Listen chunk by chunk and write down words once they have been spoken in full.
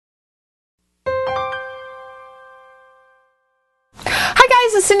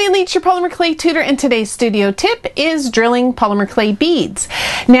is Cindy Leach, your polymer clay tutor, and today's studio tip is drilling polymer clay beads.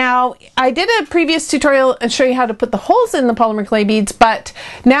 Now, I did a previous tutorial and show you how to put the holes in the polymer clay beads, but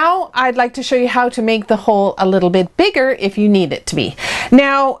now I'd like to show you how to make the hole a little bit bigger if you need it to be.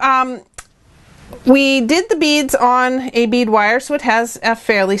 Now, we did the beads on a bead wire, so it has a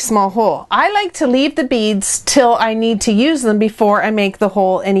fairly small hole. I like to leave the beads till I need to use them before I make the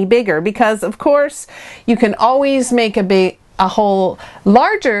hole any bigger, because of course you can always make a hole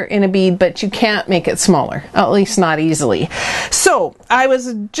larger in a bead, but you can't make it smaller, at least not easily. So I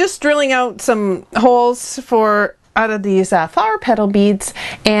was just drilling out some holes out of these flower petal beads,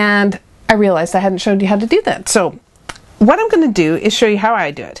 and I realized I hadn't showed you how to do that. So what I'm going to do is show you how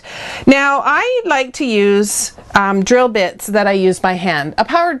I do it. Now, I like to use drill bits that I use by hand. A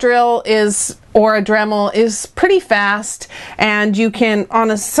power drill or a Dremel is pretty fast, and you can,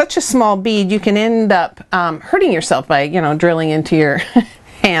 on such a small bead, you can end up hurting yourself by, drilling into your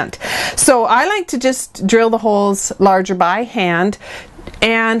hand. So I like to just drill the holes larger by hand.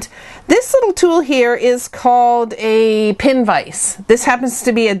 And this little tool here is called a pin vise. This happens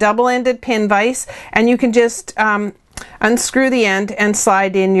to be a double-ended pin vise, and you can just unscrew the end and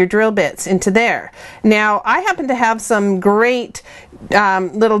slide in your drill bits into there. Now, I happen to have some great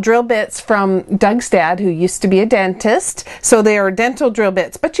little drill bits from Doug's dad, who used to be a dentist. So they are dental drill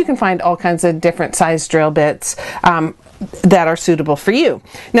bits, but you can find all kinds of different size drill bits that are suitable for you.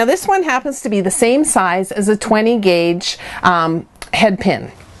 Now, this one happens to be the same size as a 20 gauge head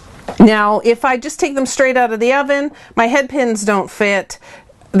pin. Now, if I just take them straight out of the oven, my head pins don't fit.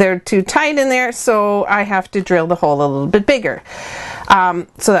 They're too tight in there, so I have to drill the hole a little bit bigger.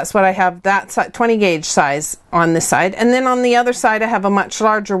 So that's what I have, that 20 gauge size on this side. And then on the other side, I have a much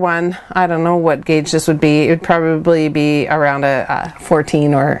larger one. I don't know what gauge this would be. It would probably be around a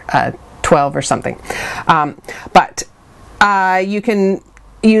 14 or a 12 or something. But you can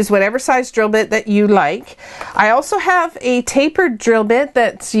use whatever size drill bit that you like. I also have a tapered drill bit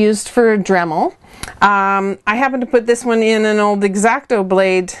that's used for Dremel. I happen to put this one in an old Exacto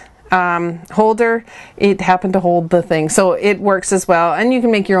Blade holder. It happened to hold the thing, so it works as well, and you can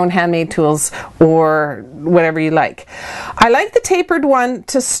make your own handmade tools or whatever you like. I like the tapered one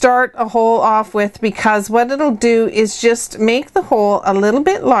to start a hole off with, because what it'll do is just make the hole a little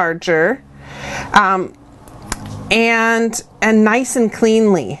bit larger and nice and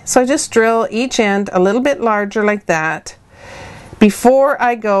cleanly. So I just drill each end a little bit larger like that before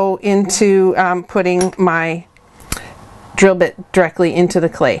I go into putting my drill bit directly into the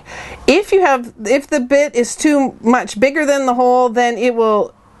clay. If the bit is too much bigger than the hole, then it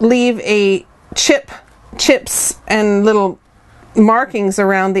will leave a chips and little markings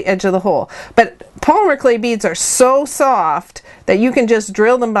around the edge of the hole. But polymer clay beads are so soft that you can just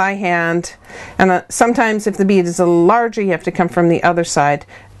drill them by hand, and sometimes if the bead is a little larger, you have to come from the other side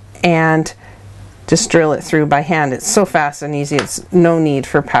and just drill it through by hand. It's so fast and easy, it's no need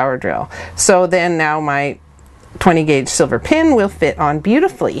for power drill. So then now my 20 gauge silver pin will fit on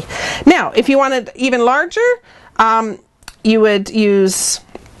beautifully. Now, if you wanted even larger, you would use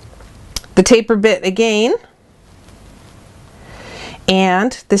the taper bit again.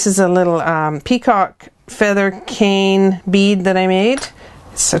 And this is a little peacock feather cane bead that I made.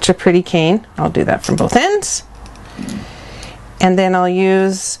 It's such a pretty cane. I'll do that from both ends. And then I'll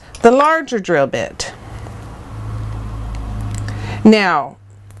use the larger drill bit. Now,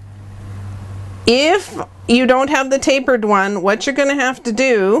 if you don't have the tapered one, what you're going to have to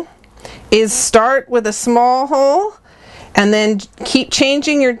do is start with a small hole and then keep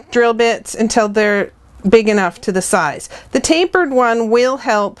changing your drill bits until they're big enough to the size. The tapered one will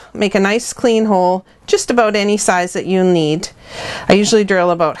help make a nice clean hole just about any size that you need. I usually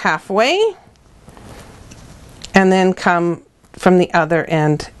drill about halfway and then come from the other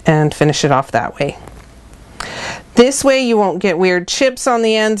end and finish it off that way. This way you won't get weird chips on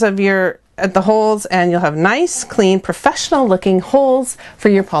the ends of the holes, and you'll have nice, clean, professional looking holes for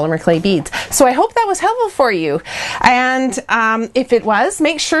your polymer clay beads. So I hope that was helpful for you. And if it was,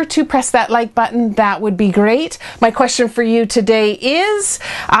 make sure to press that like button. That would be great. My question for you today is,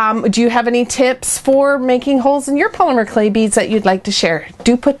 do you have any tips for making holes in your polymer clay beads that you'd like to share?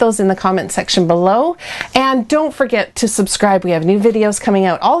 Do put those in the comment section below. And don't forget to subscribe. We have new videos coming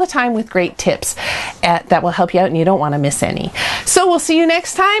out all the time with great tips that will help you out, and you don't want to miss any. So we'll see you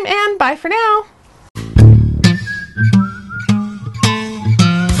next time, and bye for now.